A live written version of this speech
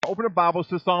open our Bibles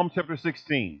to Psalm chapter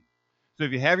 16. So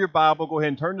if you have your Bible, go ahead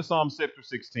and turn to Psalm chapter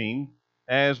 16.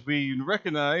 As we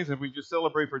recognize and we just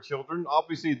celebrate for children,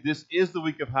 obviously this is the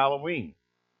week of Halloween.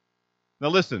 Now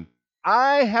listen,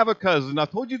 I have a cousin,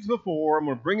 I've told you this before, I'm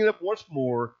going to bring it up once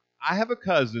more. I have a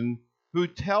cousin who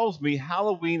tells me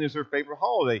Halloween is her favorite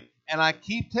holiday. And I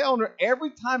keep telling her every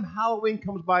time Halloween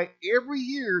comes by every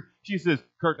year, she says,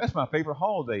 Kirk, that's my favorite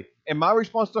holiday. And my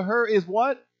response to her is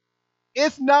what?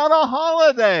 It's not a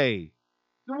holiday.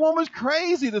 The woman's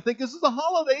crazy to think this is a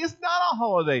holiday. It's not a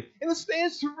holiday. And it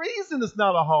stands to reason it's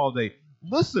not a holiday.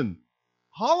 Listen,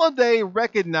 holiday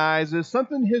recognizes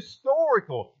something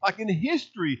historical, like in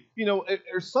history,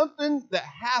 there's something that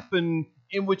happened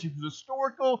in which it was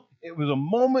historical, it was a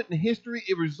moment in history,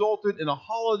 it resulted in a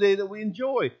holiday that we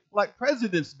enjoy, like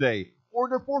President's Day or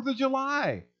the 4th of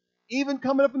July, even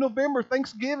coming up in November,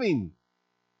 Thanksgiving.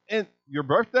 And your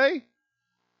birthday?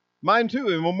 Mine too,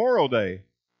 and Memorial Day.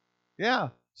 Yeah.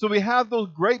 So we have those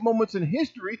great moments in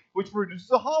history which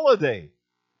produces a holiday.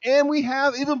 And we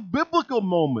have even biblical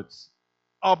moments,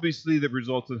 obviously, that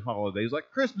result in holidays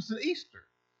like Christmas and Easter.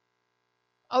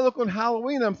 I look on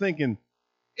Halloween, I'm thinking,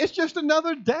 it's just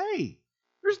another day.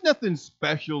 There's nothing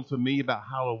special to me about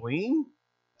Halloween.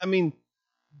 I mean,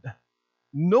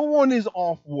 no one is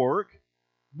off work.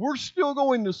 We're still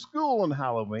going to school on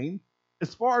Halloween.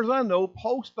 As far as I know,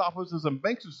 post offices and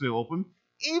banks are still open.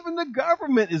 Even the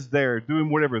government is there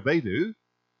doing whatever they do.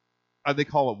 They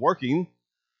call it working.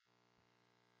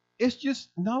 It's just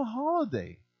not a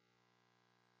holiday.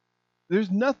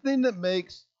 There's nothing that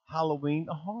makes Halloween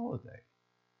a holiday.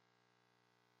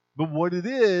 But what it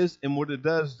is and what it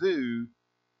does do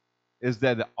is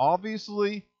that it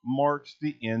obviously marks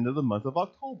the end of the month of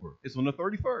October. It's on the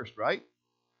 31st, right?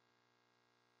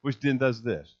 Which then does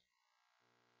this.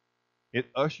 It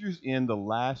ushers in the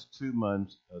last 2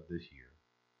 months of this year.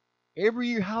 Every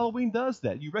year Halloween does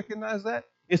that. You recognize that?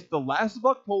 It's the last of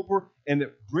October, and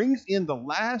it brings in the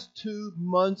last 2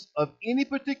 months of any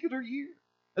particular year.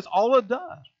 That's all it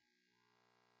does.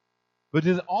 But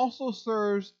it also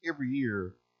serves every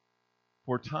year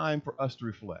for time for us to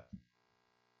reflect.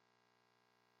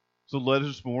 So let us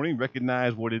this morning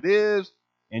recognize what it is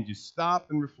and just stop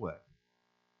and reflect.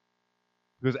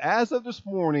 Because as of this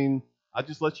morning, I'll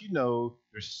just let you know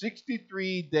there's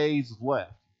 63 days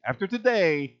left. After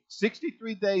today,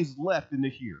 63 days left in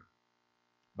this year.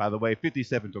 By the way,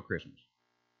 57 till Christmas.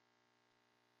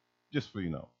 Just so you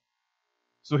know.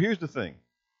 So here's the thing.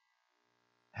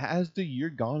 Has the year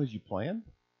gone as you planned?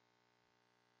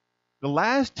 The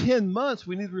last 10 months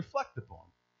we need to reflect upon.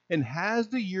 And has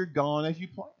the year gone as you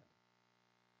planned?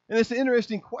 And it's an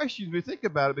interesting question when we think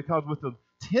about it, because with the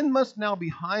 10 months now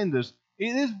behind us,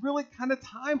 it is really kind of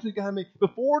time to kind of make,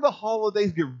 before the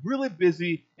holidays get really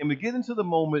busy and we get into the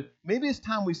moment, maybe it's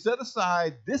time we set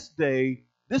aside this day,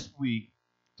 this week,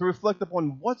 to reflect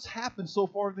upon what's happened so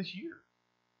far this year.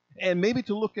 And maybe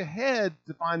to look ahead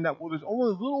to find out, well, there's only a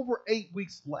little over 8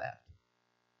 weeks left.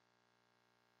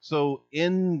 So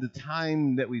in the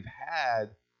time that we've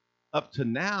had up to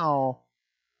now,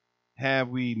 have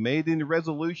we made any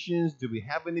resolutions? Do we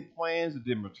have any plans that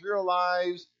didn't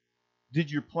materialize? Did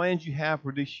your plans you have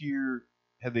for this year,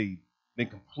 have they been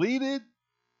completed?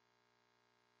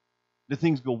 Did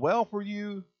things go well for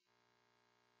you?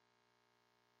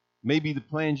 Maybe the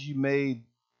plans you made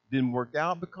didn't work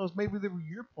out because maybe they were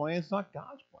your plans, not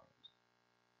God's plans.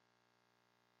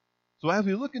 So as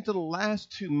we look into the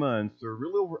last 2 months, there are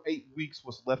really over 8 weeks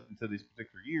what's left into this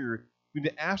particular year, we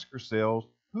need to ask ourselves,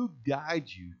 who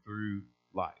guides you through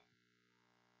life?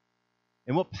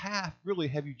 And what path really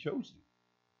have you chosen?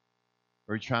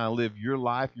 Are you trying to live your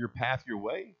life, your path, your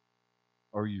way?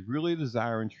 Or are you really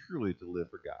desiring truly to live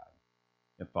for God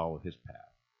and follow His path?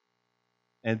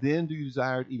 And then do you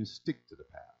desire to even stick to the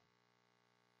path?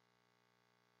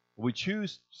 We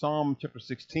choose Psalm chapter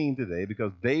 16 today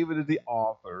because David is the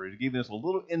author and giving us a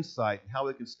little insight in how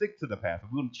we can stick to the path.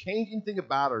 If we don't change anything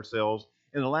about ourselves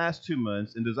in the last 2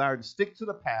 months and desire to stick to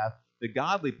the path, the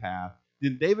godly path,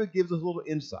 then David gives us a little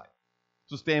insight.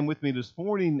 So stand with me this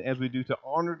morning as we do to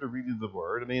honor the reading of the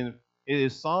Word. I mean, it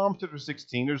is Psalm chapter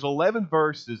 16. There's 11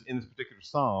 verses in this particular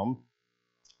psalm.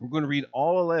 We're going to read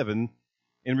all 11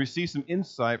 and receive some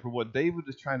insight for what David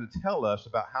is trying to tell us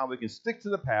about how we can stick to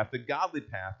the path, the godly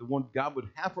path, the one God would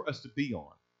have for us to be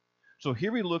on. So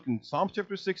here we look in Psalm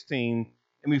chapter 16,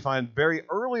 and we find very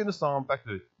early in the psalm, in fact,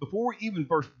 before even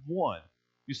verse 1,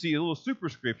 you see a little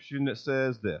superscription that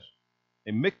says this,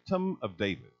 a Miktam of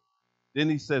David. Then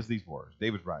he says these words,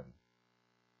 David's writing,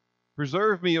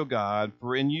 Preserve me, O God,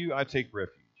 for in you I take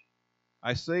refuge.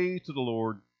 I say to the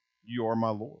Lord, You are my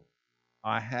Lord.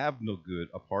 I have no good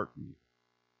apart from you.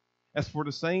 As for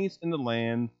the saints in the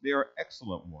land, they are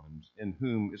excellent ones, in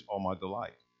whom is all my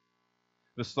delight.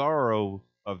 The sorrow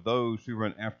of those who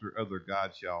run after other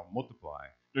gods shall multiply.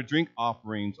 Their drink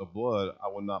offerings of blood I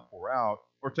will not pour out,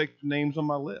 or take their names on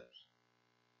my lips.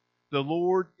 The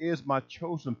Lord is my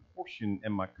chosen portion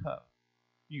and my cup.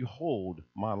 You hold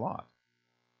my lot.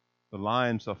 The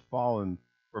lions have fallen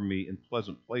for me in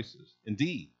pleasant places.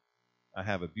 Indeed, I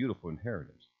have a beautiful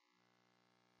inheritance.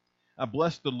 I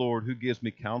bless the Lord who gives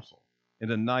me counsel. In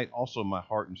the night also my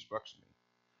heart instructs me.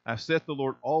 I set the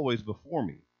Lord always before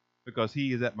me. Because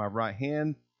he is at my right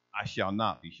hand, I shall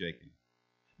not be shaken.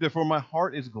 Therefore my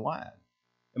heart is glad,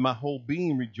 and my whole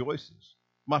being rejoices.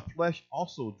 My flesh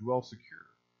also dwells secure.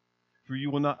 For you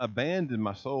will not abandon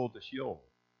my soul to Sheol,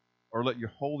 or let your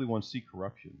Holy One see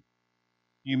corruption.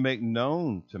 You make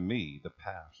known to me the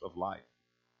paths of life.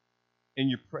 In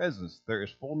your presence there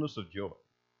is fullness of joy.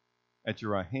 At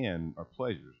your right hand are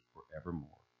pleasures forevermore.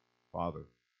 Father,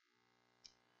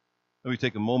 let me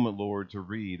take a moment, Lord, to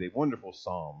read a wonderful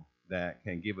psalm that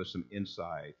can give us some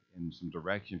insight and some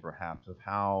direction, perhaps, of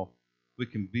how we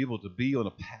can be able to be on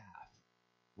a path,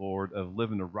 Lord, of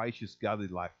living a righteous, godly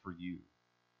life for you.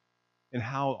 And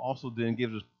how it also then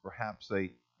gives us perhaps a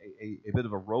bit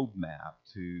of a roadmap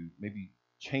to maybe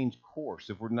change course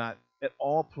if we're not at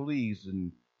all pleased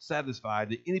and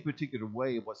satisfied in any particular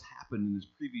way of what's happened in this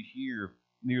previous year,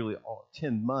 nearly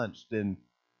 10 months,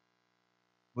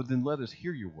 but then let us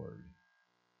hear your word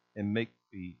and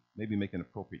maybe make an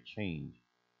appropriate change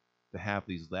to have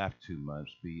these last 2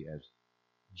 months be as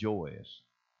joyous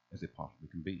as they possibly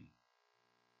can be.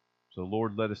 So,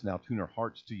 Lord, let us now tune our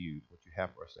hearts to you, to what you have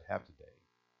for us to have today,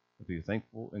 and be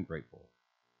thankful and grateful.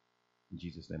 In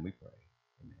Jesus' name we pray.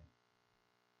 Amen.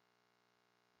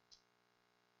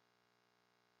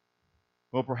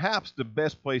 Well, perhaps the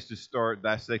best place to start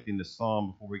dissecting the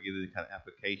psalm before we get into kind of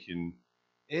application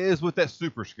is with that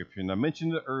superscription. I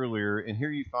mentioned it earlier, and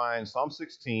here you find Psalm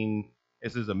 16.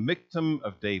 It says a miktam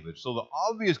of David. So the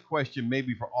obvious question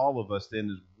maybe for all of us then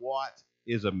is, what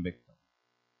is a miktam?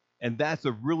 And that's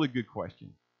a really good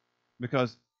question,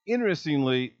 because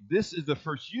interestingly, this is the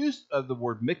first use of the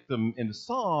word miktam in the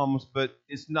Psalms, but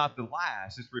it's not the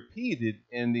last. It's repeated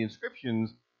in the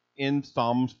inscriptions in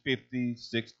Psalms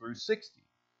 56 through 60.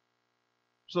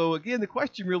 So again, the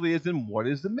question really is, then what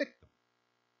is the miktam?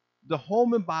 The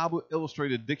Holman Bible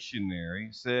Illustrated Dictionary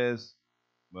says,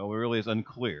 well, it really is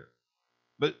unclear,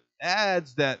 but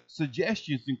adds that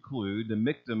suggestions include the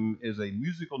miktam is a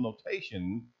musical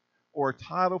notation or a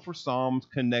title for psalms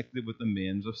connected with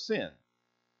amends of sin.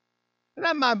 And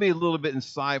that might be a little bit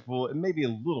insightful and maybe a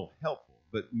little helpful,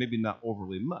 but maybe not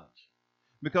overly much,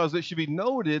 because it should be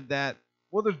noted that,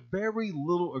 well, there's very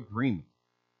little agreement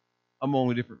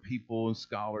among different people and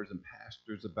scholars and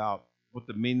pastors about what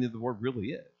the meaning of the word really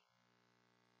is.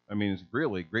 I mean, it's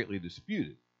really greatly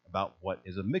disputed about what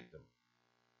is a miktam.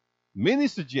 Many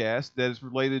suggest that it's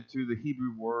related to the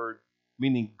Hebrew word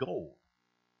meaning gold.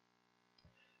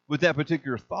 With that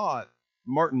particular thought,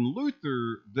 Martin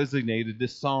Luther designated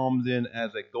this psalm then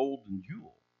as a golden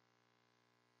jewel.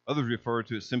 Others refer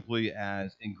to it simply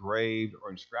as engraved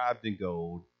or inscribed in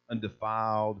gold,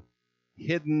 undefiled,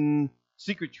 hidden,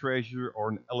 secret treasure,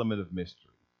 or an element of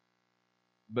mystery.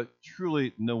 But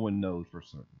truly, no one knows for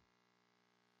certain.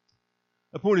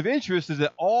 A point of interest is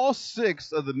that all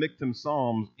 6 of the Miktam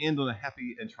Psalms end on a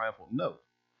happy and triumphant note.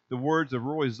 The words of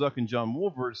Roy Zuck and John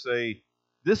Wolvert say,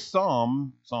 this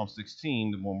psalm, Psalm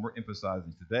 16, the one we're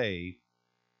emphasizing today,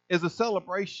 is a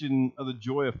celebration of the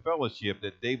joy of fellowship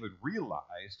that David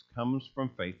realized comes from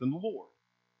faith in the Lord.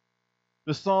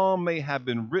 The psalm may have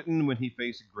been written when he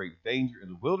faced great danger in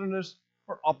the wilderness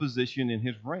or opposition in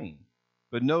his reign.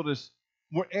 But notice,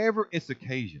 wherever its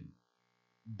occasion,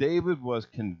 David was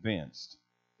convinced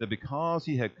that because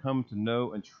he had come to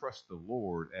know and trust the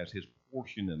Lord as his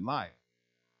portion in life,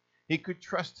 he could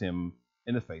trust him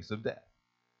in the face of death.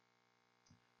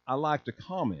 I like to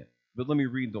comment, but let me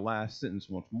read the last sentence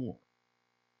once more.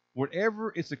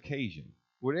 Whatever its occasion,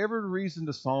 whatever the reason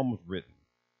the psalm was written,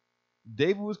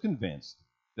 David was convinced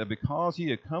that because he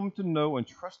had come to know and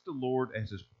trust the Lord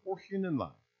as his portion in life,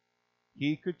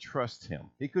 he could trust him.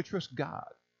 He could trust God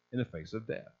in the face of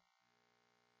death.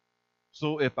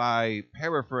 So if I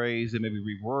paraphrase and maybe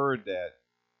reword that,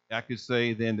 I could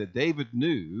say then that David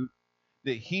knew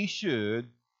that he should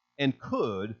and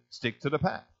could stick to the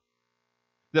path.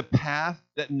 The path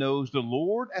that knows the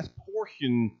Lord as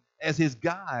portion, as his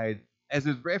guide, as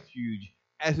his refuge,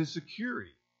 as his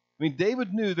security. I mean,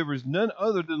 David knew there was none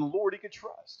other than the Lord he could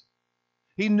trust.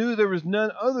 He knew there was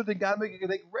none other than God he could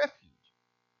take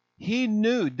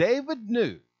refuge. David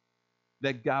knew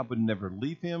that God would never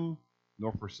leave him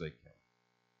nor forsake him.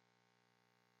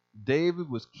 David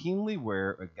was keenly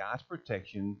aware of God's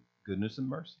protection, goodness, and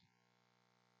mercy,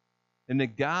 and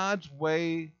that God's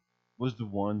way was the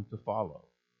one to follow.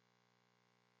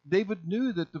 David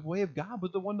knew that the way of God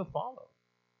was the one to follow.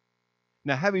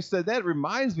 Now, having said that, it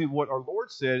reminds me of what our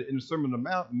Lord said in the Sermon on the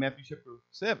Mount in Matthew chapter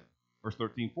 7, verse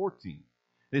 13, 14.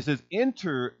 It says,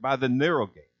 enter by the narrow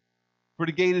gate, for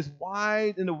the gate is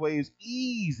wide and the way is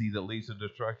easy that leads to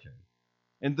destruction.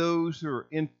 And those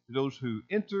who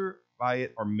enter by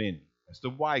it are many. That's the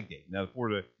wide gate. Now, for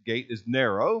the gate is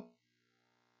narrow,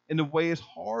 and the way is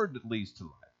hard that leads to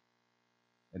life.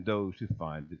 And those who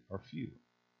find it are few.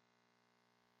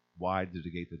 Wide is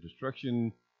the gate of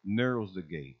destruction, narrow is the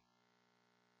gate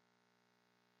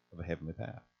of a heavenly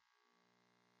path.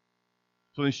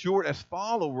 So in short, as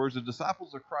followers, the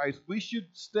disciples of Christ, we should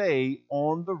stay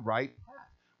on the right path.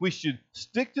 We should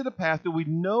stick to the path that we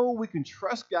know we can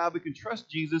trust God, we can trust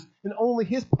Jesus, and only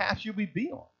His path should we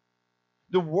be on.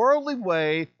 The worldly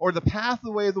way or the path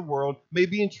the way of the world may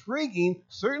be intriguing,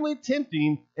 certainly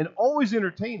tempting, and always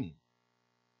entertaining,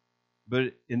 but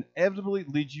it inevitably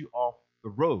leads you off the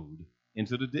road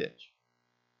into the ditch,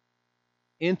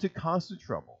 into constant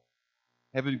trouble,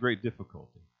 having great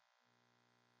difficulty.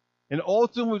 And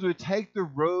ultimately, we take the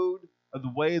road of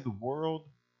the way of the world.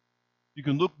 You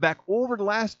can look back over the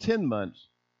last 10 months,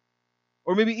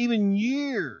 or maybe even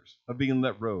years of being on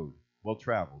that road well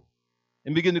traveled,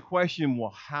 and begin to question,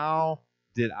 well, how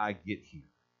did I get here?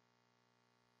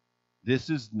 This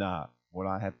is not what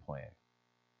I had planned.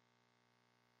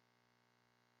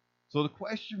 So the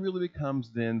question really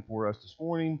becomes then for us this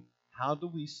morning, how do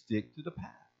we stick to the path?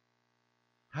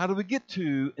 How do we get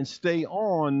to and stay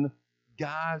on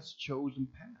God's chosen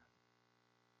path?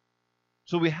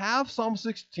 So we have Psalm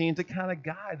 16 to kind of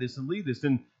guide us and lead us.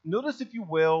 And notice, if you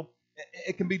will,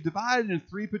 it can be divided in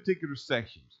 3 particular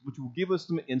sections, which will give us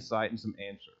some insight and some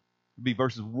answer. It'll be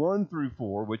verses 1 through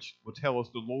 4, which will tell us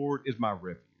the Lord is my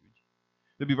refuge.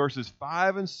 There'll be verses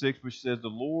 5 and 6, which says the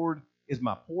Lord is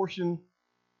my portion.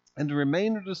 And the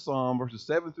remainder of the psalm, verses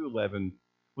 7 through 11,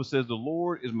 which says the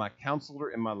Lord is my counselor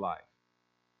in my life.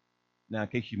 Now, in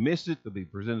case you missed it, they'll be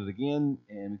presented again,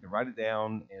 and we can write it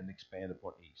down and expand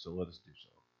upon each. So let us do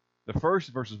so. The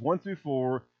first, verses 1 through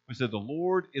 4, which says the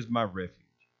Lord is my refuge.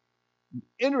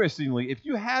 Interestingly, if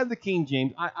you have the King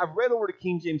James, I've read over the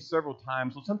King James several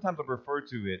times, so sometimes I refer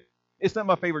to it. It's not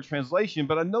my favorite translation,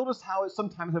 but I notice how it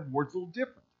sometimes have words a little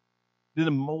different than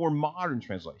a more modern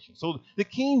translation. So the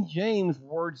King James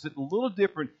words it a little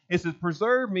different. It says,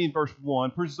 preserve me in verse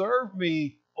 1, preserve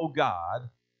me, O God,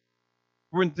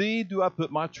 for in thee do I put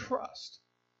my trust.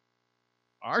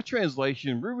 Our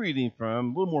translation we're reading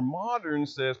from, a little more modern,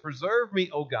 says, preserve me,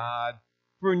 O God,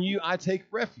 for in you I take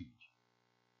refuge.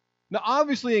 Now,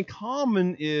 obviously, in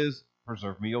common is,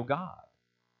 preserve me, O God,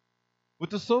 with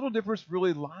the subtle difference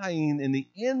really lying in the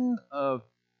end of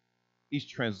each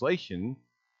translation,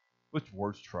 which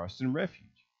words trust and refuge.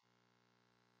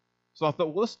 So I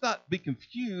thought, well, let's not be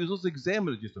confused. Let's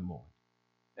examine it just a moment.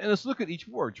 And let's look at each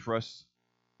word, trust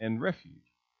and refuge.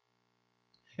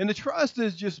 And the trust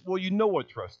is just, well, you know what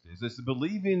trust is. It's the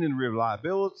believing in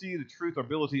reliability, the truth or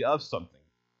ability of something.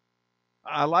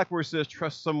 I like where it says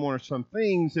trust someone or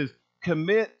something. It says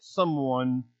commit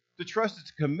someone. To trust is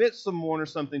to commit someone or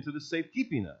something to the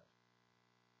safekeeping of.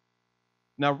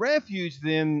 Now, refuge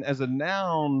then, as a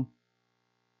noun,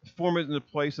 form it in a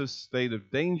place of state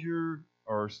of danger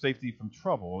or safety from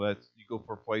trouble. That you go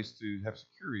for a place to have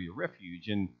security, a refuge.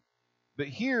 But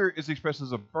here it's expressed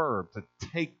as a verb, to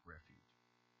take refuge.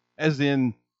 As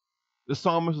in, the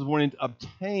psalmist is wanting to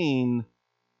obtain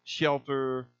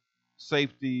shelter,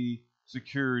 safety,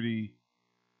 security,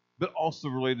 but also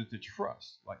related to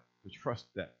trust, like the trust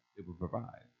that it would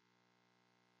provide.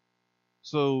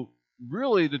 So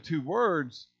really the two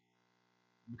words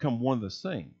become one and the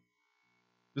same.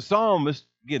 The psalmist,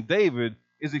 again, David,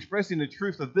 is expressing the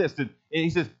truth of this. And he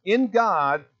says, in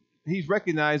God, he's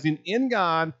recognizing, in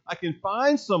God, I can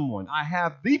find someone. I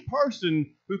have the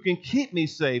person who can keep me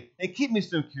safe and keep me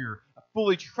secure,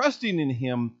 fully trusting in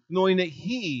him, knowing that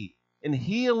he and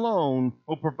he alone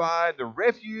will provide the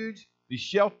refuge, the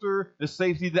shelter, the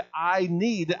safety that I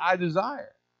need, that I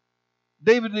desire.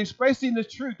 David is expressing the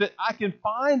truth that I can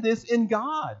find this in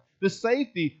God, the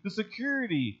safety, the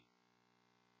security,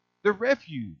 the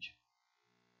refuge.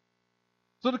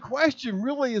 So the question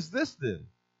really is this then.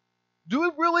 Do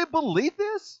we really believe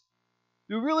this?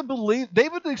 Do we really believe?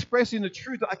 David is expressing the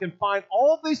truth that I can find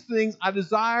all these things I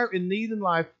desire and need in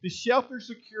life, the shelter,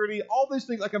 security, all these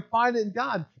things, I can find it in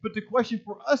God. But the question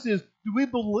for us is, do we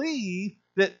believe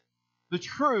that the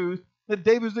truth that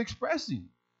David is expressing?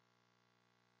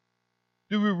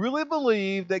 Do we really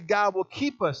believe that God will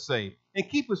keep us safe, and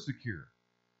keep us secure.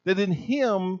 That in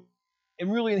Him,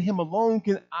 and really in Him alone,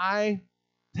 can I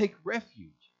take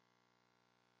refuge.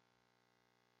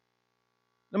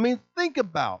 I mean, think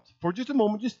about, for just a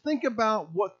moment, just think about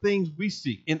what things we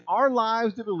seek. In our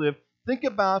lives that we live, think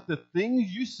about the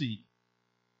things you seek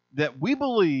that we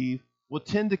believe will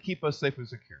tend to keep us safe and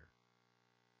secure.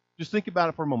 Just think about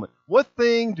it for a moment. What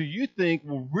thing do you think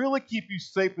will really keep you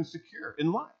safe and secure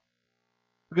in life?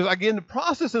 Because again, the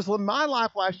process is in my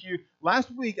life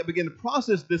last week, I began to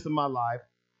process this in my life,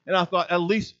 and I thought at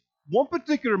least one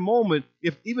particular moment,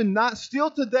 if even not still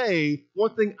today,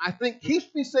 one thing I think keeps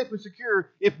me safe and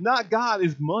secure, if not God,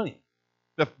 is money.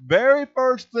 The very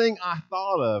first thing I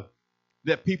thought of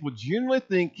that people generally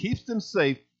think keeps them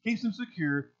safe, keeps them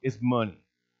secure, is money.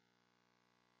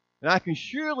 And I can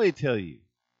surely tell you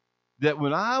that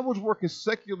when I was working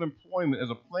secular employment as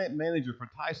a plant manager for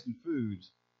Tyson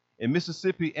Foods in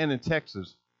Mississippi and in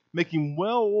Texas, making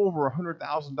well over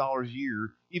 $100,000 a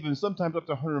year, even sometimes up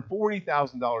to $140,000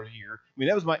 a year. I mean,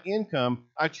 that was my income.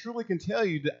 I truly can tell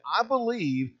you that I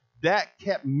believe that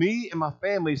kept me and my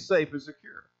family safe and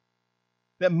secure.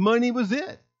 That money was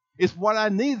it. It's what I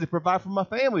needed to provide for my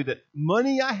family. That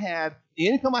money I had, the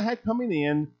income I had coming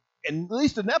in, and at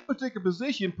least in that particular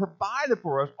position, provided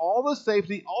for us all the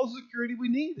safety, all the security we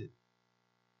needed.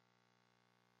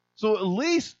 So at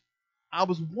least I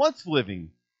was once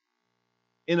living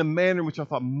in a manner in which I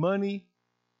thought money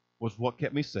was what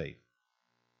kept me safe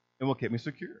and what kept me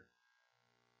secure.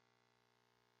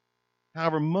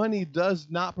 However, money does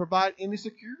not provide any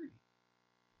security.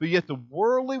 But yet the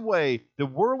worldly way, the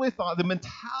worldly thought, the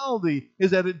mentality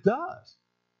is that it does.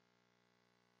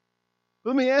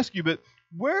 Let me ask you,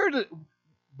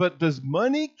 but does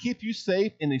money keep you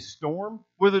safe in a storm?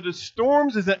 Whether the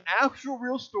storms is an actual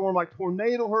real storm like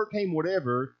tornado, hurricane,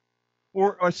 whatever,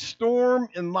 or a storm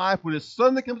in life when it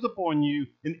suddenly comes upon you,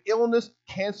 an illness,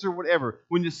 cancer, whatever,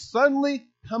 when it suddenly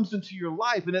comes into your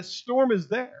life and that storm is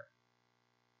there.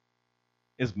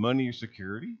 Is money your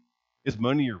security? Is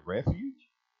money your refuge?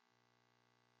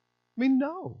 I mean,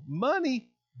 no. Money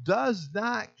does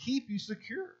not keep you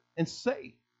secure and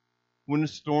safe when the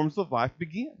storms of life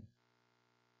begin.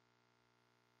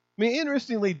 I mean,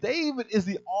 interestingly, David is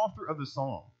the author of the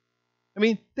Psalm. I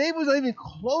mean, David was not even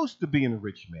close to being a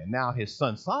rich man. Now, his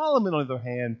son Solomon, on the other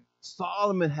hand,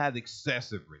 Solomon had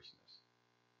excessive richness.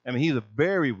 I mean, he's a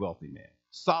very wealthy man.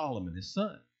 Solomon, his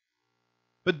son.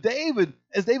 But David,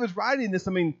 as David's writing this,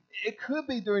 I mean, it could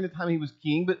be during the time he was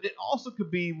king, but it also could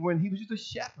be when he was just a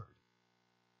shepherd.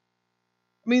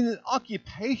 I mean, the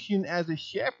occupation as a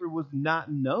shepherd was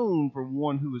not known for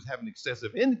one who was having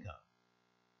excessive income.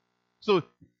 So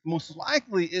most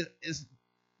likely it is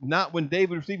not when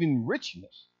David was receiving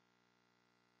richness.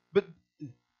 But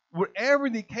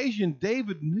whatever the occasion,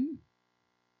 David knew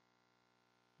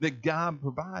that God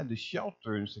provided the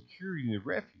shelter and security and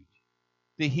refuge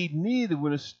that he needed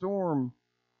when a storm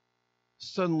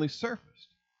suddenly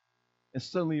surfaced and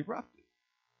suddenly erupted,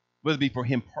 whether it be for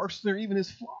him personally or even his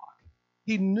flock.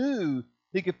 He knew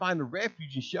he could find a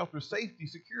refuge and shelter, safety,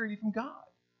 security from God.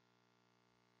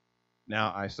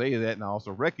 Now, I say that, and I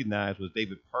also recognize, was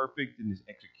David perfect in his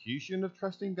execution of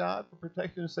trusting God for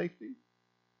protection and safety?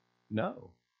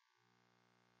 No.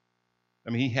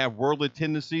 I mean, he had worldly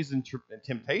tendencies and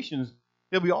temptations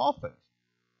that we all face.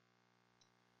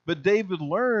 But David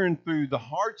learned through the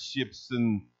hardships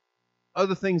and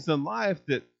other things in life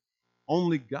that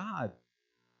only God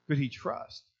could he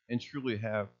trust and truly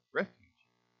have refuge.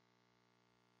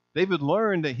 David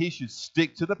learned that he should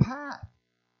stick to the path,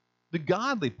 the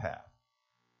godly path,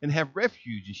 and have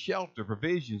refuge and shelter,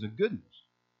 provisions, and goodness.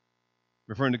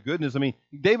 Referring to goodness, I mean,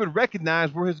 David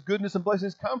recognized where his goodness and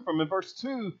blessings come from. In verse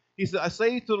 2, he said, I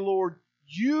say to the Lord,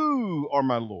 you are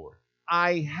my Lord.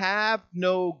 I have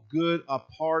no good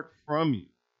apart from you.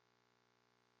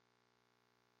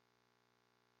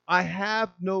 I have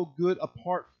no good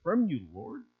apart from you,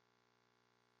 Lord.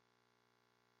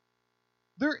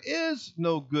 There is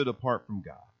no good apart from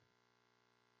God.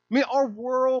 I mean, our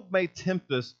world may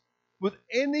tempt us with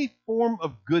any form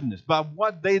of goodness, by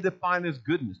what they define as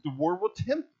goodness. The world will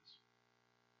tempt us.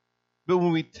 But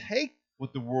when we take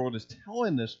what the world is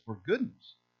telling us for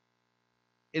goodness,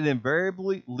 it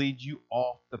invariably leads you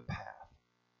off the path.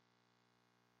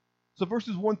 So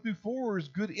verses 1 through 4 is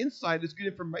good insight, is good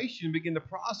information. Begin the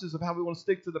process of how we want to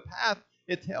stick to the path.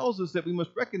 It tells us that we must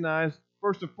recognize,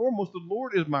 first and foremost, the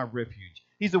Lord is my refuge.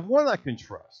 He's the one I can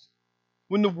trust.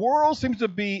 When the world seems to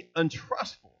be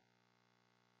untrustful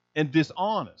and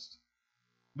dishonest,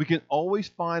 we can always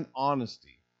find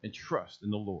honesty and trust in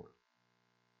the Lord.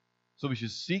 So we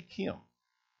should seek Him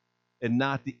and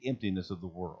not the emptiness of the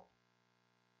world.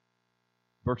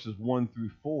 verses 1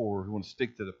 through 4, who want to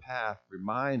stick to the path,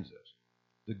 reminds us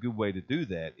the good way to do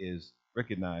that is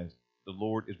recognize the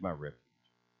Lord is my refuge.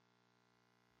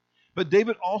 But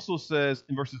David also says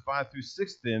in verses 5 through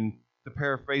 6, then, to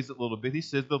paraphrase it a little bit, he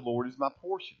says, the Lord is my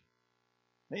portion.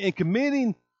 In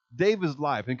committing David's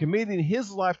life and committing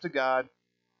his life to God,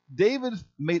 David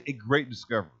made a great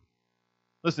discovery.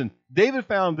 Listen, David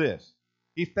found this.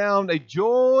 He found a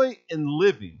joy in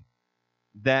living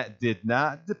that did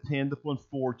not depend upon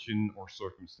fortune or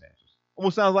circumstances.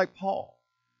 Almost sounds like Paul.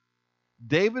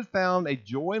 David found a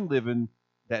joy in living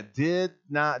that did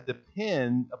not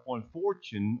depend upon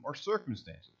fortune or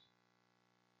circumstances.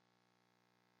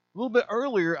 A little bit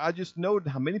earlier, I just noted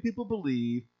how many people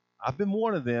believe, I've been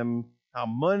one of them, how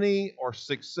money or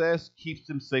success keeps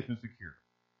them safe and secure.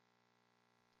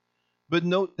 But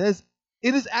note, it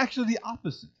is actually the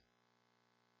opposite.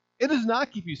 It does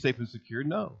not keep you safe and secure,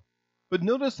 no. But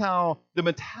notice how the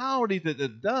mentality that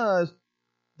it does,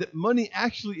 that money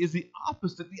actually is the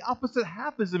opposite. The opposite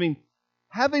happens. I mean,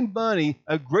 having money,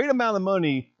 a great amount of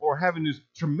money, or having this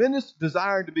tremendous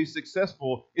desire to be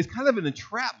successful is kind of an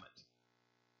entrapment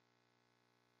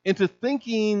into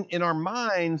thinking in our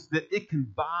minds that it can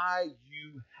buy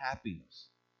you happiness.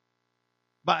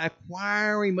 By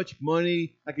acquiring much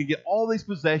money, I can get all these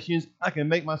possessions, I can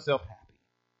make myself happy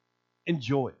and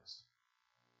joyous.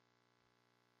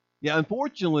 Yeah,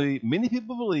 unfortunately, many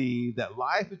people believe that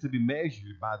life is to be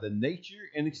measured by the nature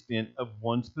and extent of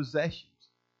one's possessions.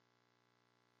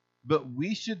 But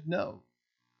we should know,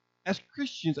 as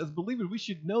Christians, as believers, we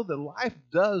should know that life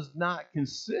does not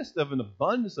consist of an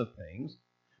abundance of things,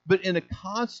 but in a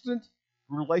constant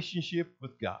relationship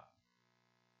with God.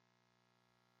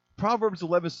 Proverbs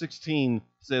 11:16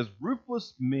 says,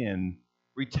 ruthless men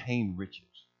retain riches.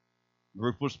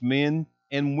 Ruthless men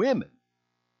and women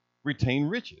retain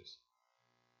riches.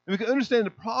 And we can understand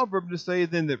the proverb to say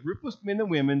then that ruthless men and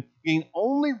women gain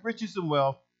only riches and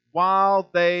wealth while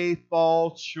they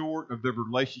fall short of their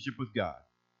relationship with God.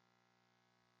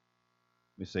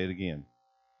 Let me say it again.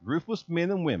 Ruthless men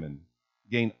and women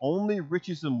gain only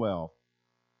riches and wealth.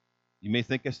 You may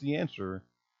think that's the answer,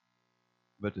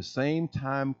 but at the same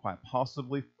time, quite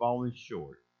possibly falling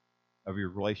short of your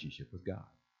relationship with God.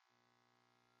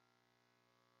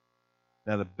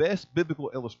 Now, the best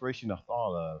biblical illustration I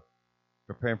thought of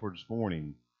preparing for this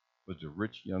morning was the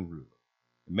rich young ruler.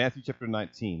 In Matthew chapter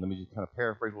 19, let me just kind of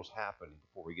paraphrase what's happening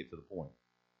before we get to the point.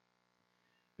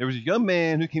 There was a young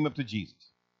man who came up to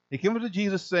Jesus. He came up to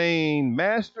Jesus saying,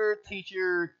 Master,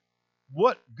 teacher,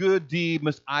 what good deed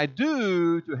must I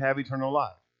do to have eternal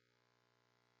life?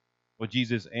 Well,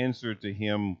 Jesus answered to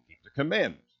him, keep the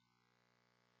commandments.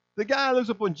 The guy looks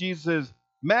up on Jesus and says,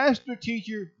 Master,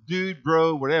 teacher, dude,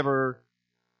 bro, whatever,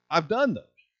 I've done those.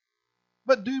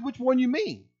 But dude, which one you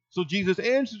mean? So Jesus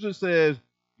answers and says,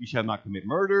 you shall not commit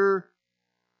murder,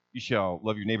 you shall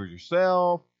love your neighbors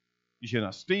yourself, you shall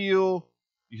not steal,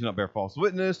 you shall not bear false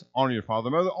witness, honor your father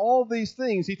and mother. All these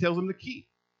things he tells him to keep.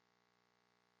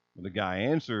 Well, the guy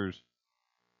answers,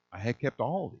 I had kept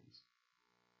all of these.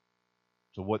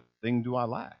 So what thing do I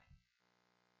lack?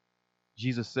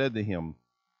 Jesus said to him,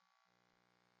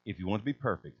 if you want to be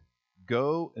perfect,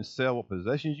 go and sell what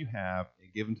possessions you have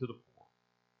and give them to the poor.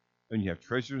 And you have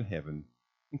treasure in heaven,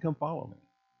 and come follow me.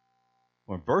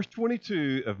 Well, in verse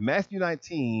 22 of Matthew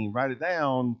 19, write it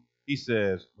down, he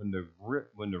says, when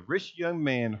the rich young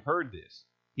man heard this,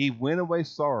 he went away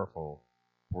sorrowful,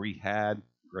 for he had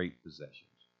great possessions.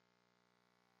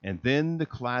 And then the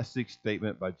classic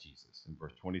statement by Jesus in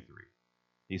verse 23.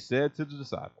 He said to the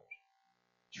disciples,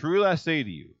 truly I say to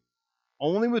you,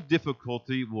 only with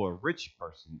difficulty will a rich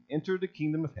person enter the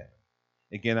kingdom of heaven.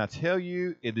 Again, I tell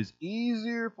you, it is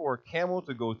easier for a camel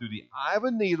to go through the eye of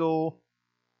a needle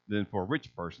than for a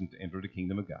rich person to enter the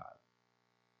kingdom of God.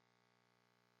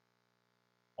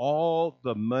 All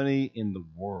the money in the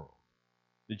world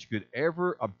that you could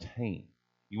ever obtain.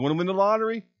 You want to win the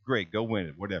lottery? Great, go win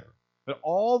it, whatever. But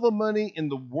all the money in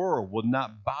the world will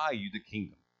not buy you the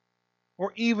kingdom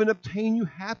or even obtain you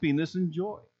happiness and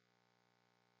joy.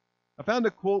 I found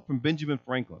a quote from Benjamin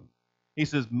Franklin. He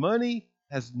says, money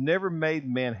has never made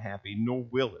man happy, nor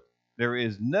will it. There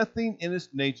is nothing in its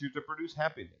nature to produce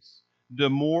happiness. The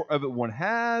more of it one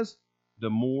has, the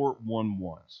more one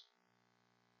wants.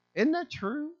 Isn't that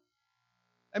true?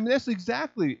 I mean, that's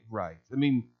exactly right. I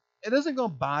mean, it isn't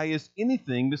going to buy us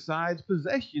anything besides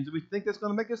possessions. We think that's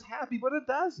going to make us happy, but it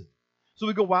doesn't. So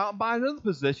we go out and buy another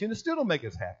possession, it still don't make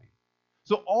us happy.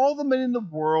 So all the money in the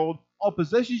world, all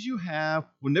possessions you have,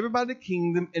 will never buy the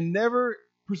kingdom and never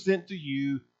present to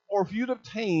you or for you to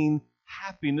obtain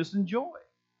happiness and joy.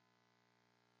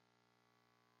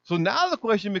 So now the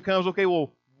question becomes, okay,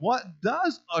 well, what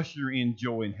does usher in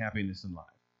joy and happiness in life?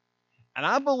 And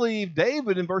I believe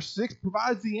David in verse 6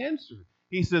 provides the answer.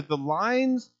 He says, the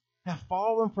lines have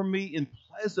fallen for me in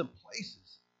pleasant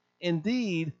places.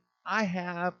 Indeed, I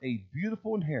have a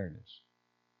beautiful inheritance.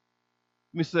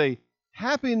 Let me say,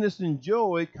 happiness and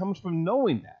joy comes from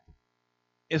knowing that.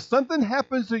 If something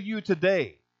happens to you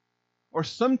today, or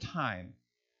sometime,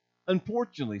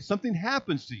 unfortunately, something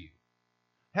happens to you,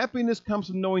 happiness comes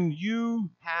from knowing you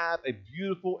have a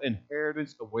beautiful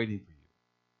inheritance awaiting for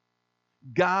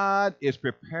you. God is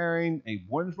preparing a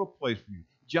wonderful place for you.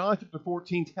 John chapter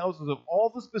 14 tells us of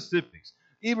all the specifics.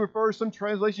 It refers some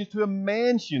translations to a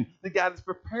mansion that God is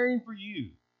preparing for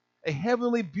you, a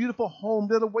heavenly, beautiful home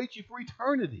that awaits you for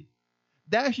eternity.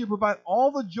 That should provide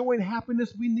all the joy and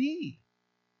happiness we need.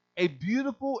 A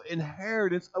beautiful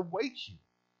inheritance awaits you.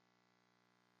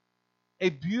 A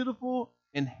beautiful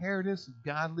inheritance,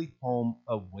 godly home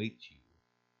awaits you.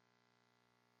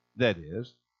 That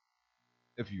is,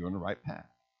 if you're on the right path,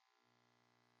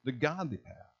 the godly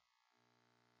path,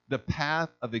 the path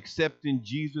of accepting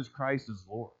Jesus Christ as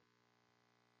Lord.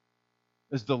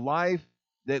 It's the life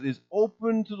that is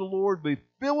open to the Lord, be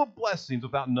filled with blessings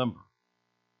without number.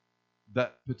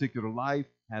 That particular life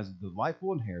has a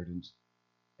delightful inheritance,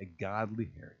 a godly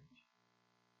heritage.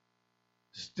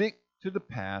 Stick to the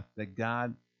path that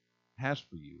God has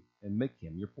for you and make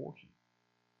him your portion.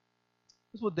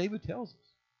 That's what David tells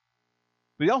us.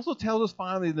 But he also tells us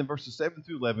finally in verses 7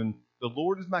 through 11, the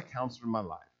Lord is my counselor in my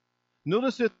life.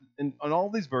 Notice it in all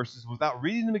these verses, without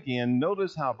reading them again,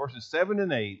 notice how verses 7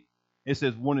 and 8, it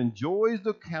says, one enjoys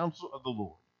the counsel of the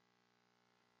Lord,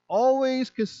 always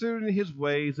considering his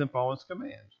ways and following his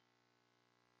commands.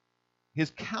 His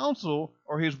counsel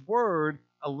or his word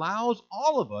allows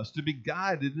all of us to be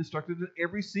guided and instructed in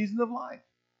every season of life.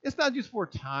 It's not just for a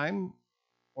time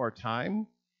or a time.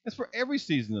 It's for every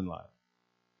season in life.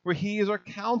 Where he is our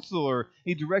counselor,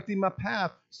 he directing my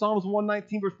path. Psalms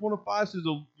 119 verse 1 and 5 says,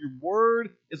 your word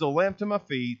is a lamp to my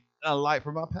feet and a light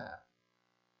for my path.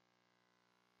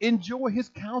 Enjoy his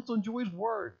counsel, enjoy his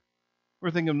word.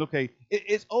 We're thinking, okay,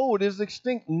 it's old, it's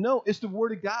extinct. No, it's the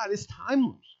word of God. It's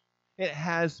timeless. It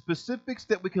has specifics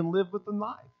that we can live with in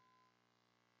life.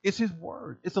 It's his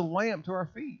word. It's a lamp to our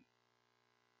feet,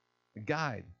 a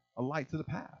guide, a light to the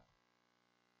path.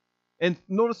 And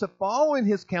notice that following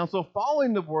his counsel,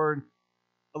 following the word,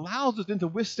 allows us then to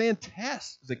withstand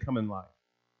tests as they come in life.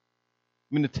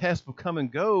 I mean, the tests will come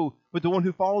and go, but the one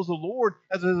who follows the Lord,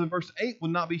 as it says in verse 8, will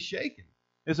not be shaken.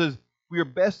 It says, we are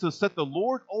best to set the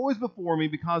Lord always before me,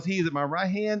 because he is at my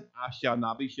right hand, I shall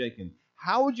not be shaken.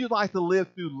 How would you like to live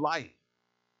through life?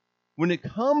 When it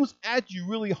comes at you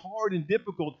really hard and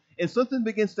difficult, and something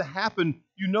begins to happen,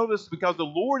 you notice because the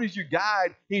Lord is your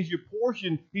guide, he's your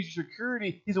portion, he's your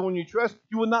security, he's the one you trust,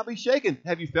 you will not be shaken.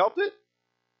 Have you felt it?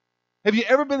 Have you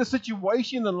ever been in a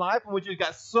situation in life in which it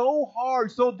got so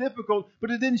hard, so difficult,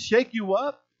 but it didn't shake you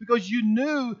up? Because you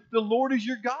knew the Lord is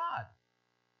your God.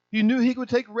 You knew he would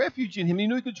take refuge in him. You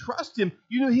knew you could trust him.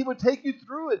 You knew he would take you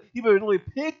through it. He would really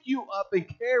pick you up and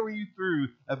carry you through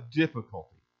a difficulty.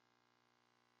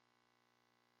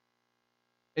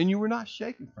 And you were not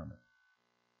shaken from it.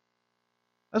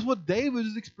 That's what David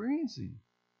is experiencing.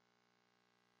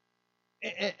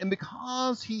 And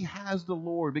because he has the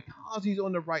Lord, because he's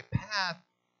on the right path,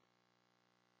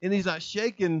 and he's not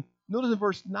shaken, notice in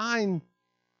verse 9,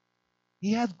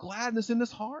 he has gladness in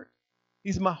his heart.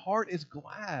 He says, my heart is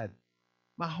glad.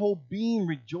 My whole being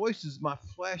rejoices. My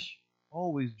flesh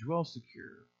always dwells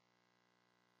secure.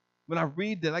 When I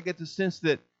read that, I get the sense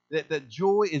that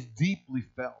joy is deeply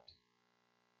felt.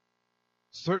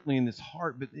 Certainly in his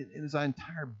heart, but in his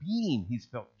entire being, he's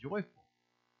felt joyful.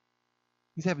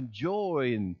 He's having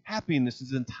joy and happiness in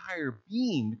his entire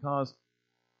being because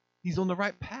he's on the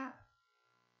right path.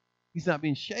 He's not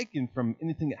being shaken from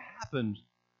anything that happens.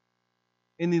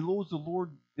 And he knows the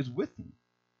Lord is with him.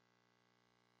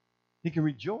 He can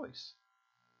rejoice.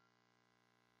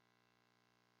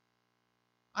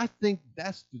 I think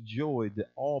that's the joy that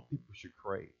all people should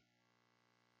crave.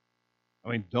 I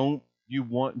mean, don't you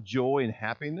want joy and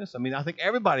happiness? I mean, I think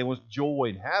everybody wants joy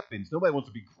and happiness. Nobody wants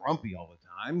to be grumpy all the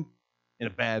time, in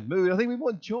a bad mood. I think we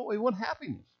want joy, we want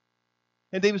happiness.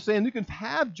 And David's saying you can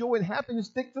have joy and happiness,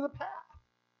 stick to the path.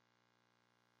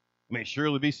 I mean,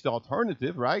 surely be the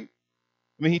alternative, right?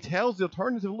 I mean, he tells the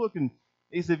alternative, look, and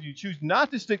he says if you choose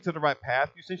not to stick to the right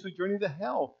path, you essentially journey to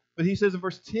hell. But he says in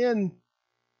verse 10,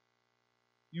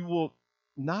 you will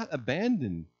not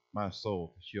abandon my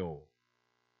soul to Sheol,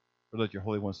 or let your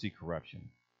Holy One see corruption.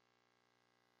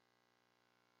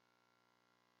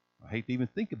 I hate to even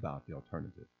think about the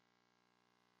alternative,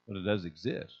 but it does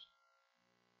exist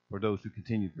for those who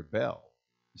continue to rebel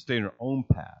stay on our own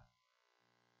path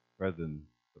rather than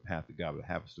the path that God would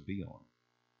have us to be on.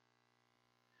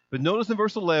 But notice in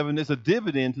verse 11, there's a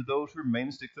dividend to those who remain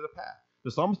and stick to the path.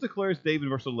 The psalmist declares, David in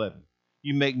verse 11,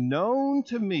 you make known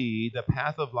to me the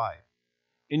path of life.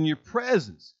 In your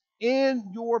presence,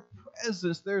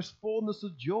 there's fullness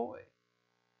of joy.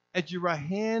 At your right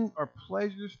hand are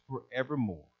pleasures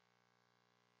forevermore.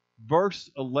 Verse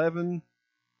 11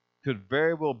 could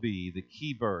very well be the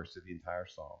key verse of the entire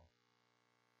psalm,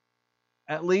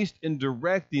 at least in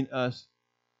directing us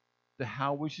to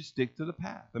how we should stick to the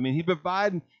path. I mean, he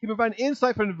provided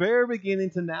insight from the very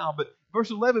beginning to now, but verse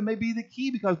 11 may be the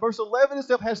key because verse 11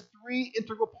 itself has three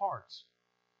integral parts.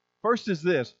 First is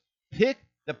this: pick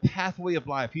the pathway of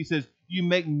life. He says, you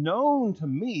make known to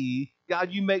me,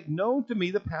 God, you make known to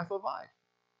me the path of life.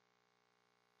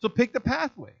 So pick the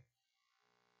pathway.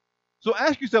 So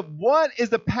ask yourself, what is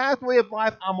the pathway of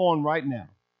life I'm on right now?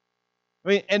 I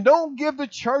mean, and don't give the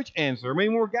church answer. I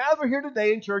mean, when we're gathered here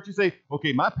today in church, you say,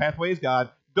 okay, my pathway is God.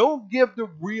 Don't give it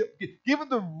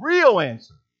the real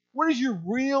answer. What is your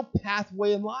real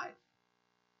pathway in life?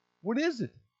 What is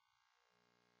it?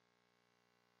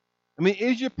 I mean,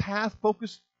 is your path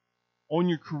focused on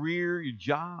your career, your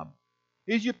job?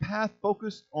 Is your path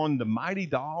focused on the mighty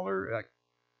dollar? Like,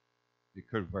 it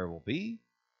could very well be.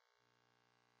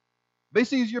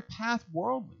 Basically, is your path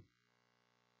worldly?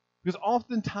 Because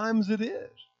oftentimes it is.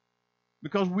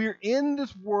 Because we're in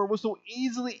this world, we're so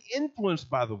easily influenced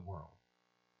by the world.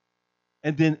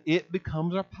 And then it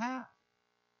becomes our path.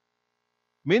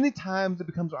 Many times it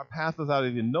becomes our path without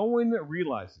even knowing it,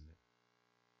 realizing it.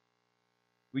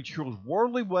 We choose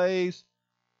worldly ways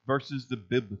versus the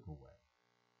biblical way.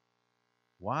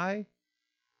 Why?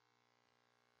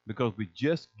 Because we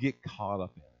just get caught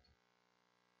up in it.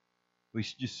 We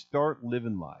just start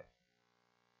living life.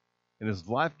 And as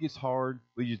life gets hard,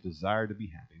 we just desire to be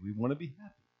happy. We want to be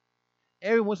happy.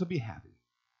 Everyone wants to be happy.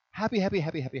 Happy, happy,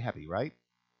 happy, happy, happy, right?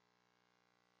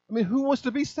 I mean, who wants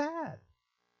to be sad?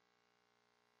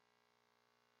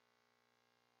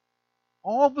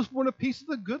 All of us want a piece of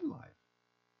the good life.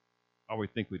 Or we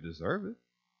think we deserve it.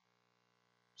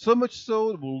 So much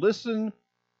so that we'll listen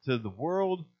to the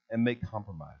world and make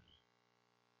compromises.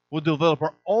 We'll develop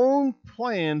our own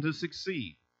plan to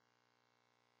succeed.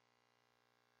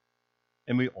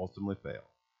 And we ultimately fail.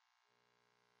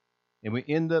 And we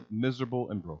end up miserable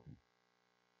and broken.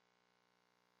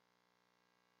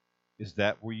 Is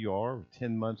that where you are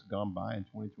 10 months gone by in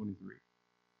 2023?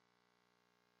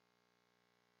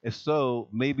 If so,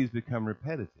 maybe it's become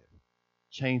repetitive.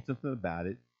 Change something about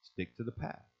it, stick to the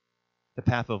path. The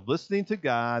path of listening to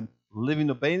God, living,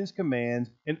 obeying His commands,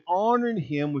 and honoring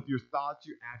Him with your thoughts,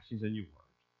 your actions, and your words.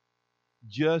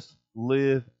 Just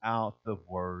live out the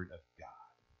Word of God.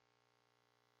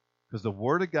 Because the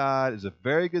Word of God is a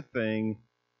very good thing,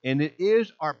 and it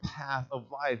is our path of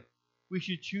life we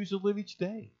should choose to live each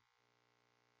day.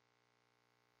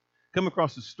 Come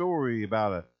across a story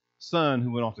about a son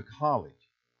who went off to college.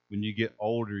 When you get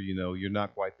older, you know, you're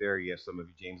not quite there yet. Some of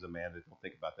you, James and Amanda, don't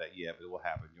think about that yet, but it will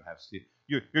happen. You'll have to see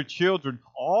your children,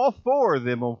 all four of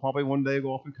them will probably one day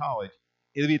go off to college.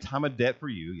 It'll be a time of debt for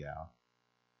you, yeah.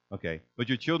 Okay, but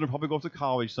your children probably go off to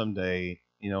college someday.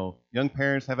 You know, young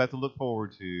parents have that to look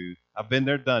forward to. I've been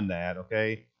there, done that,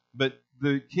 okay? But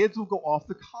the kids will go off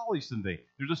to college someday.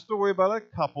 There's a story about a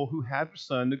couple who had their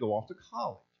son to go off to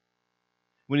college.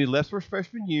 When he left for his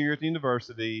freshman year at the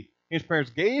university, his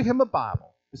parents gave him a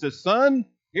Bible. It says, son,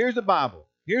 here's the Bible.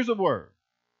 Here's the Word.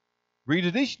 Read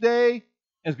it each day, and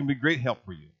it's going to be great help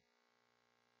for you.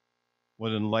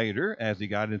 Well, then later, as he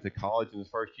got into college in his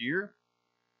first year,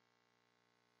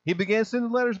 he began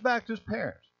sending letters back to his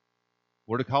parents.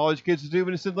 What do college kids do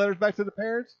when they send letters back to their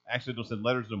parents? Actually, don't send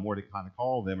letters anymore. They kind of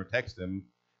call them or text them.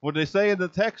 What do they say in the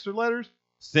text or letters?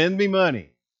 Send me money.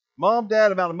 Mom,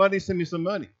 Dad, about the money, send me some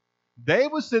money. They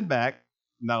would send back,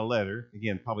 not a letter,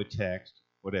 again, probably text,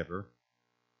 whatever,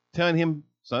 telling him,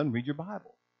 son, read your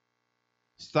Bible,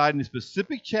 citing a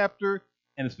specific chapter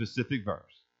and a specific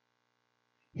verse.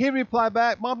 He'd reply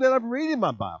back, Mom, Dad, I'm reading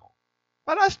my Bible,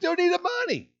 but I still need the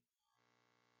money.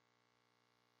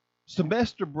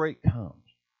 Semester break comes.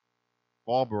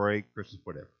 Fall break, Christmas,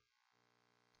 whatever.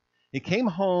 He came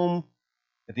home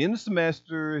at the end of the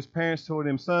semester. His parents told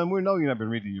him, son, we know you've not been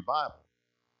reading your Bible.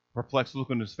 Perplexed look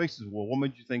on his face says, well, what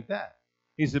made you think that?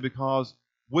 He said, because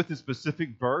with the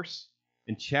specific verse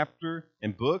and chapter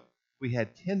and book, we had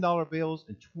 $10 bills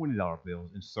and $20 bills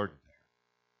inserted there.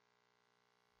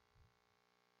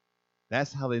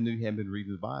 That's how they knew he hadn't been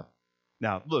reading the Bible.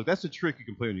 Now, look, that's a trick you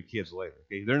can play on your kids later.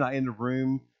 Okay, they're not in the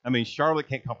room. I mean, Charlotte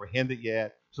can't comprehend it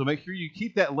yet, so make sure you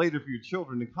keep that later for your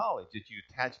children in college. That you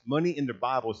attach money in their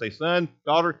Bible. Say, son,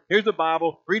 daughter, here's the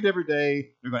Bible. Read it every day.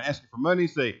 They're going to ask you for money.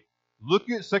 Say, look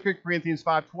at 2 Corinthians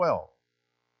 5:12,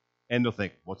 and they'll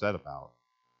think, what's that about?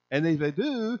 And if they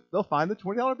do, they'll find the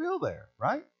 $20 bill there,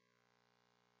 right?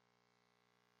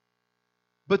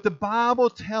 But the Bible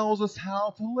tells us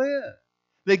how to live.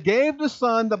 They gave the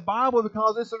Son the Bible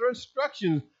because it's their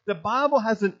instructions. The Bible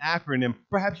has an acronym.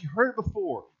 Perhaps you heard it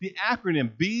before. The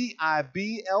acronym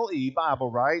BIBLE, Bible,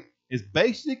 right, is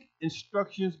Basic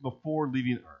Instructions Before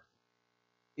Leaving Earth.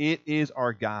 It is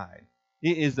our guide.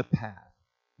 It is the path.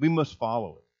 We must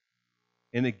follow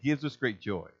it. And it gives us great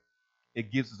joy.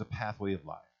 It gives us a pathway of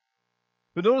life.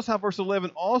 But notice how verse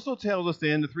 11 also tells us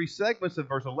then, the three segments of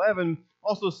verse 11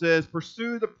 also says,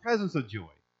 pursue the presence of joy.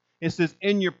 It says,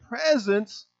 in your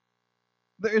presence,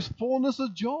 there is fullness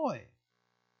of joy.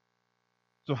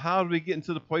 So how do we get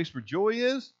into the place where joy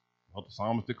is? Well, the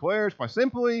psalmist declares, quite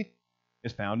simply,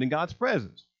 it's found in God's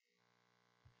presence.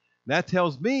 That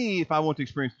tells me if I want to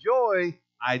experience joy,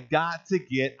 I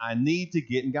need to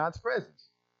get in God's presence.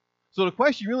 So the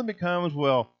question really becomes,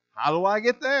 well, how do I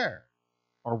get there?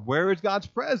 Or where is God's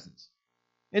presence?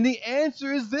 And the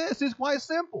answer is this. It's quite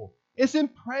simple. It's in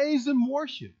praise and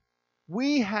worship.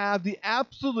 We have the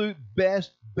absolute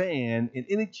best band in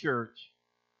any church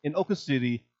in Oklahoma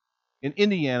City, in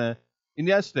Indiana, in the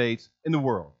United States, in the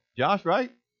world. Josh,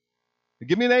 right?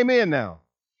 Give me an amen now.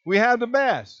 We have the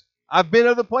best. I've been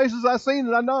other places, I've seen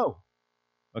it, I know.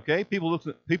 Okay? People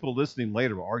listening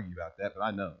later will argue about that, but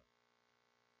I know.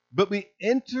 But we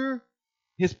enter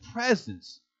his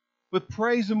presence with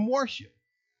praise and worship.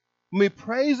 When we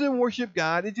praise and worship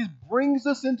God, it just brings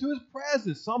us into his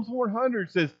presence. Psalms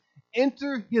 100 says,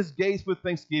 enter his gates with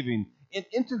thanksgiving and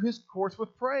enter his courts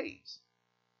with praise.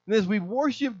 And as we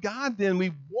worship God, then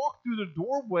we walk through the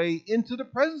doorway into the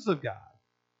presence of God.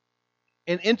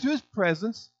 And into his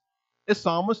presence, as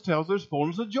psalmist tells us, there's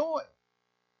fullness of joy.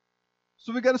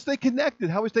 So we got to stay connected.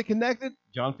 How we stay connected?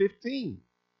 John 15.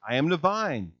 I am the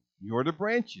vine, you are the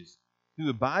branches. Who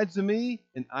abides in me,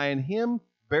 and I in him,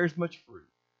 bears much fruit.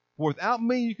 For without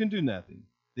me you can do nothing.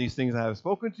 These things I have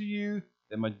spoken to you,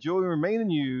 that my joy remain in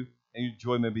you, and your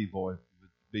joy may be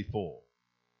full.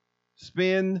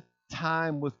 Spend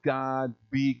time with God,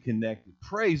 be connected.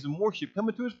 Praise and worship, come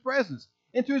into his presence.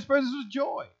 Into his presence with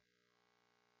joy.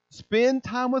 Spend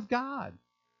time with God.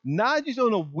 Not just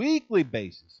on a weekly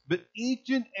basis, but each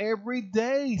and every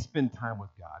day spend time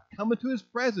with God. Come into his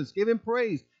presence, give him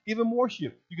praise, give him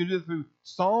worship. You can do it through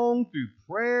song, through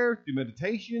prayer, through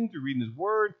meditation, through reading his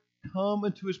word. Come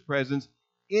into his presence.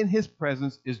 In his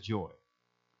presence is joy.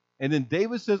 And then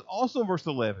David says also in verse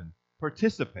 11,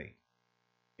 participate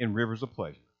in rivers of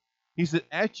pleasure. He said,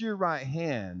 at your right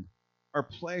hand are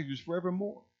pleasures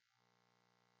forevermore.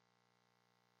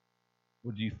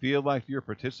 Well, do you feel like you're a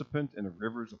participant in the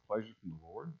rivers of pleasure from the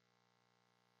Lord?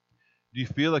 Do you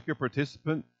feel like you're a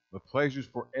participant with pleasures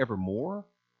forevermore?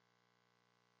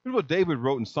 Here's what David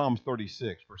wrote in Psalms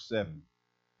 36, verse 7.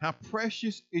 How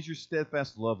precious is your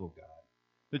steadfast love, O God.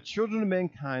 The children of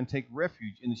mankind take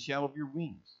refuge in the shadow of your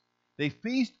wings. They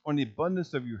feast on the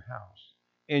abundance of your house,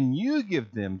 and you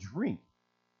give them drink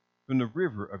from the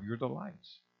river of your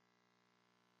delights.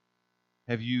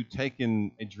 Have you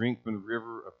taken a drink from the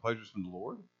river of pleasures from the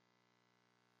Lord?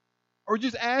 Or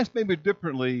just ask maybe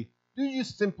differently, do you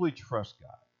simply trust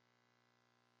God?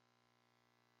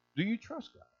 Do you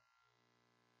trust God?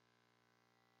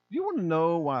 Do you want to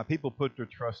know why people put their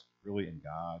trust really in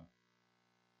God?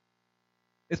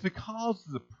 It's because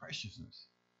of the preciousness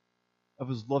of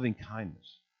his loving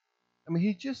kindness. I mean,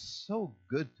 he's just so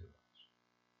good to us.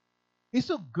 He's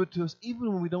so good to us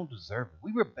even when we don't deserve it.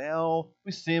 We rebel,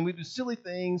 we sin, we do silly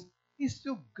things. He's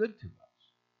still good to us.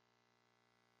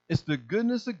 It's the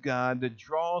goodness of God that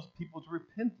draws people to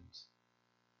repentance.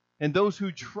 And those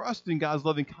who trust in God's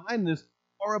loving kindness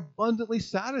are abundantly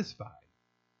satisfied.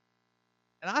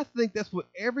 And I think that's what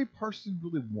every person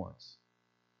really wants.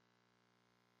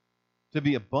 To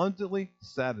be abundantly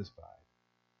satisfied.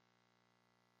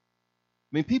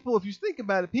 I mean, people, if you think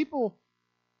about it, people,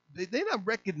 they don't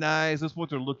recognize that's what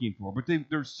they're looking for, but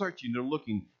they're searching, they're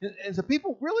looking. And so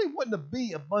people really want to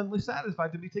be abundantly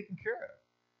satisfied, to be taken care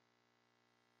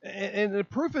of. And the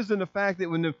proof is in the fact that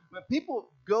when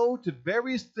people go to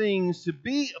various things to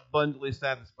be abundantly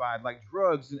satisfied, like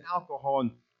drugs and alcohol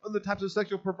and other types of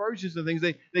sexual perversions and things,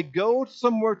 they go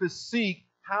somewhere to seek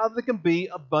how they can be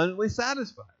abundantly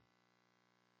satisfied.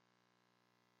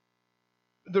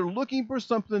 They're looking for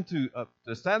something to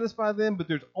satisfy them, but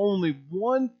there's only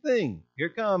one thing. Here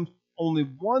it comes. Only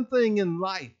one thing in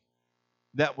life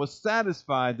that will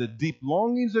satisfy the deep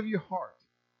longings of your heart.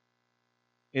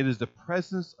 It is the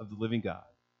presence of the living God.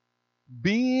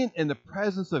 Being in the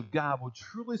presence of God will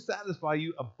truly satisfy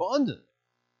you abundantly.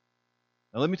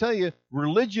 Now, let me tell you,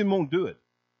 religion won't do it.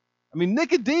 I mean,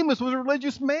 Nicodemus was a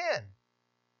religious man.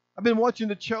 I've been watching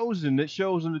The Chosen that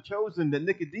shows in The Chosen that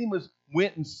Nicodemus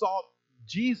went and sought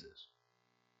Jesus.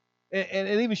 And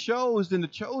it even shows in The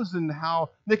Chosen how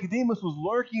Nicodemus was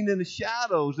lurking in the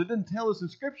shadows. It didn't tell us in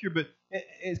Scripture, but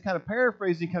it's kind of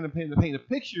paraphrasing, kind of paint a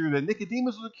picture that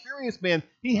Nicodemus was a curious man.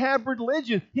 He had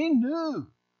religion. He knew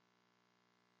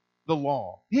the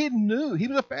law. He knew. He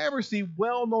was a Pharisee,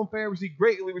 well-known Pharisee,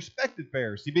 greatly respected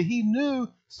Pharisee, but he knew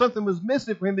something was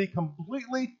missing for him to be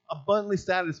completely, abundantly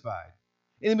satisfied.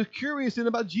 And he was curious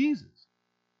about Jesus.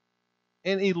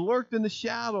 And he lurked in the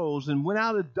shadows and went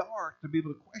out in the dark to be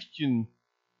able to question,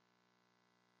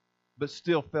 but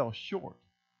still fell short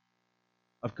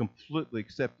of completely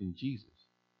accepting Jesus.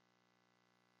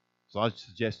 So I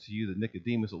suggest to you that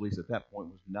Nicodemus, at least at that point,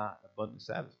 was not abundantly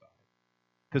satisfied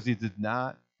because he did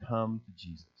not come to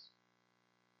Jesus.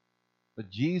 But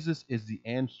Jesus is the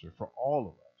answer for all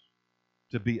of us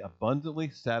to be abundantly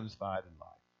satisfied in life,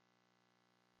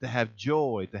 to have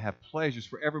joy, to have pleasures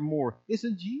forevermore. It's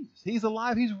in Jesus. He's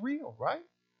alive. He's real, right?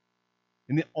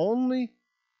 And only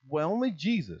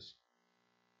Jesus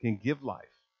can give life,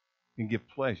 can give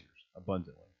pleasures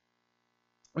abundantly.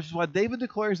 Which is why David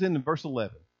declares in verse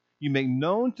 11, "You make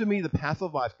known to me the path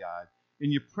of life, God.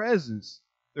 In your presence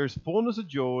there is fullness of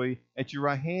joy. At your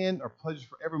right hand are pleasures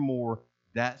forevermore."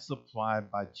 That's supplied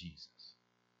by Jesus.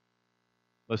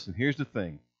 Listen, here's the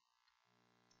thing.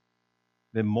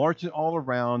 Then marching all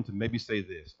around to maybe say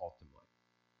this ultimately.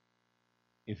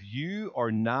 If you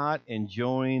are not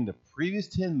enjoying the previous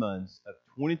 10 months of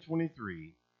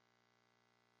 2023,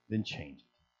 then change it.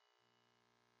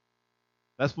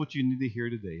 That's what you need to hear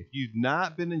today. If you've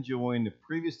not been enjoying the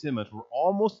previous 10 months, we're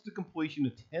almost at the completion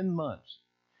of 10 months.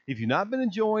 If you've not been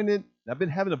enjoying it, not been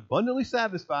having abundantly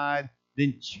satisfied,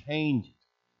 then change it.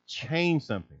 Change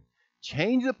something.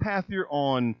 Change the path you're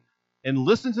on and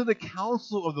listen to the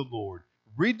counsel of the Lord.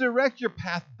 Redirect your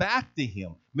path back to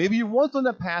Him. Maybe you're once on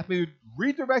that path, maybe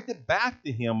redirect it back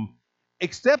to Him.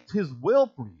 Accept His will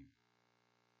for you.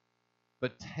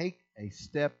 But take a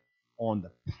step on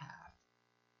the path,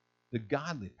 the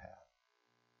godly path,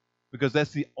 because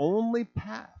that's the only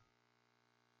path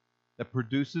that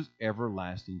produces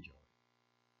everlasting joy.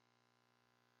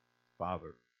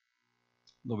 Father,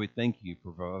 Lord, we thank you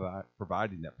for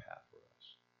providing that path for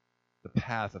us, the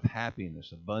path of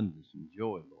happiness, abundance, and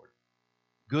joy, Lord.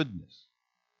 Goodness.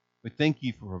 We thank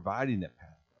you for providing that path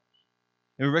for us.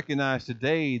 And we recognize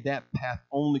today that path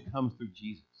only comes through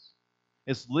Jesus.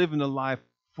 It's living a life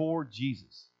for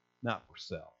Jesus, not for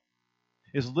self.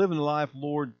 It's living a life,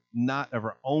 Lord, not of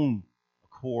our own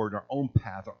accord, our own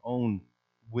path, our own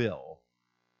will,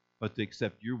 but to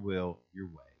accept your will, your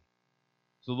way.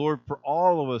 So, Lord, for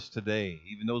all of us today,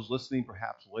 even those listening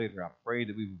perhaps later, I pray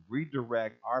that we would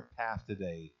redirect our path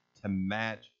today to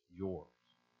match yours.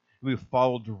 We would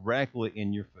follow directly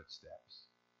in your footsteps.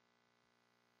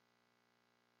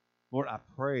 Lord, I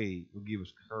pray you'll give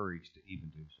us courage to even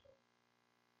do so.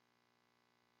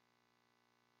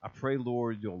 I pray,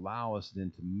 Lord, you'll allow us then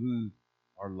to move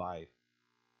our life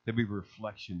to be a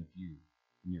reflection of you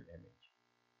in your image.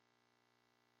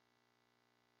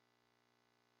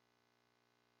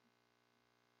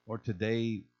 Lord,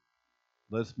 today,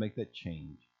 let us make that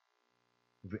change.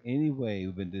 If in any way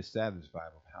we've been dissatisfied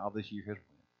with how this year has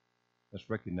went, let's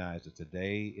recognize that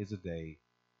today is a day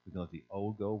we can let the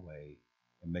old go away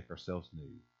and make ourselves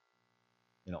new.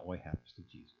 And it only happens to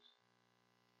Jesus.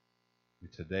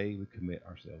 And today we commit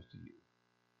ourselves to you.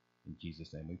 In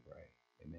Jesus' name we pray.